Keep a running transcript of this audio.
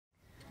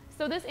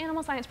So this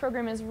animal science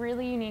program is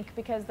really unique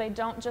because they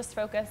don't just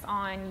focus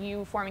on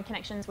you forming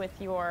connections with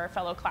your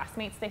fellow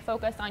classmates. They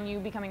focus on you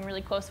becoming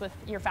really close with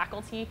your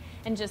faculty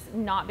and just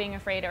not being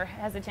afraid or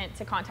hesitant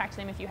to contact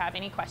them if you have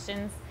any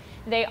questions.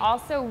 They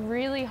also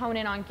really hone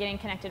in on getting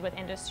connected with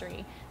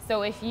industry.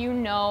 So if you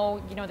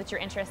know that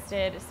you're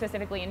interested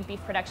specifically in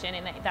beef production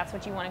and that's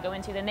what you want to go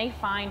into, then they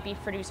find beef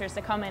producers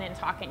to come in and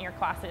talk in your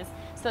classes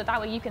so that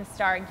way you can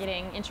start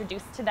getting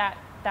introduced to that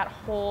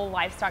whole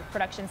livestock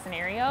production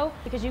scenario,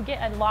 because you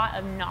get a lot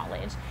of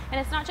knowledge.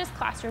 And it's not just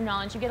classroom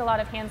knowledge, you get a lot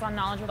of hands-on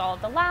knowledge with all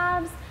of the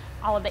labs,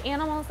 all of the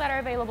animals that are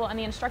available, and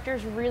the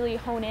instructors really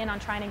hone in on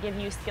trying to give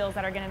you skills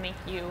that are going to make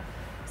you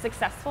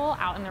successful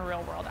out in the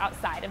real world,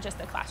 outside of just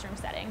the classroom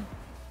setting.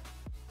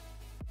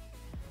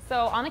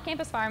 So on the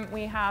campus farm,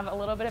 we have a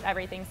little bit of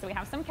everything. So we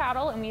have some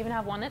cattle, and we even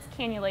have one that's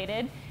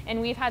cannulated.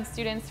 And we've had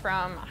students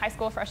from high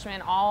school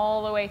freshmen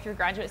all the way through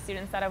graduate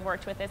students that have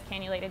worked with this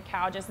cannulated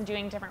cow, just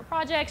doing different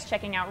projects,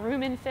 checking out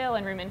rumen fill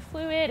and rumen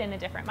fluid and the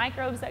different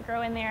microbes that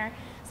grow in there.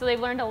 So they've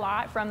learned a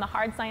lot from the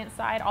hard science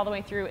side all the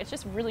way through. It's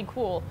just really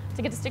cool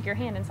to get to stick your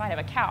hand inside of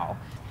a cow.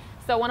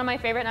 So one of my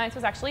favorite nights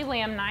was actually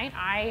lamb night.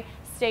 I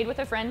stayed with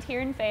a friend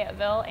here in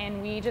Fayetteville, and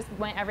we just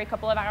went every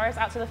couple of hours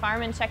out to the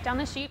farm and checked down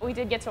the sheep. We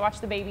did get to watch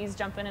the babies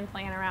jumping and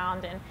playing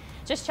around and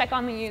just check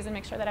on the ewes and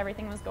make sure that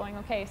everything was going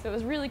okay. So it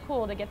was really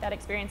cool to get that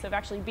experience of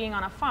actually being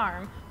on a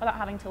farm without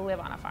having to live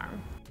on a farm.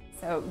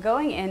 So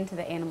going into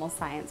the animal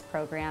science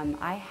program,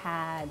 I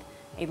had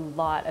a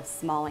lot of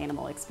small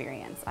animal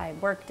experience. I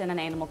worked in an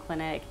animal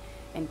clinic,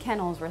 in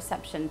kennels,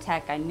 reception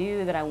tech. I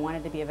knew that I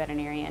wanted to be a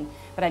veterinarian,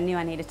 but I knew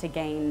I needed to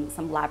gain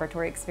some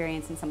laboratory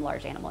experience and some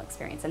large animal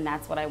experience, and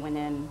that's what I went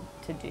in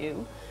to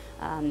do.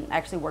 I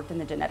actually worked in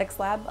the genetics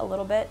lab a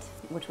little bit,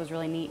 which was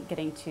really neat,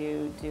 getting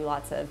to do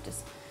lots of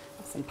just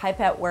some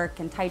pipette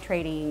work and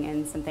titrating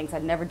and some things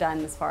I'd never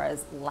done as far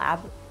as lab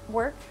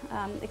work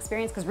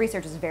experience, because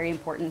research is very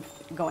important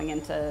going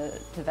into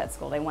vet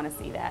school. They want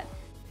to see that.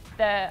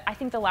 I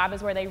think the lab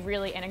is where they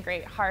really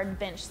integrate hard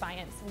bench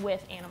science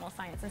with animal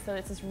science, and so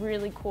it's this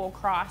really cool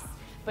cross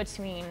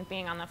between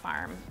being on the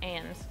farm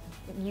and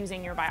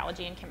using your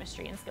biology and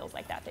chemistry and skills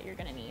like that you're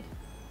going to need.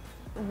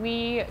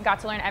 We got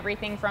to learn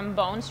everything from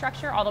bone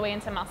structure all the way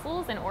into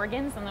muscles and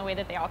organs and the way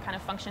that they all kind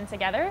of function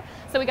together.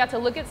 So we got to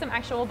look at some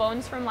actual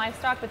bones from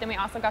livestock, but then we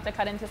also got to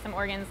cut into some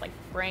organs like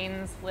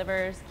brains,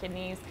 livers,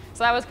 kidneys. So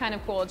that was kind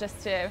of cool just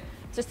to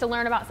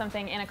learn about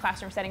something in a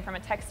classroom setting from a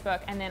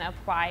textbook and then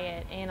apply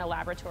it in a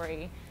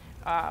laboratory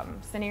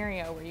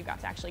scenario where you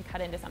got to actually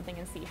cut into something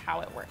and see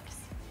how it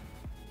works.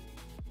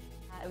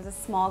 It was a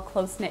small,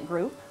 close-knit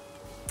group.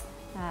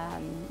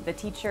 The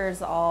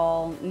teachers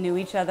all knew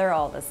each other,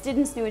 all the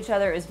students knew each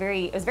other. It was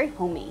very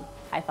homey,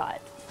 I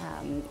thought.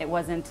 It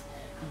wasn't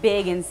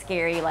big and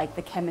scary like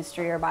the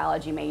chemistry or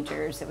biology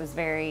majors. It was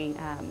very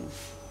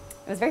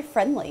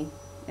friendly.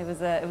 It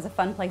was a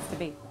fun place to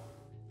be.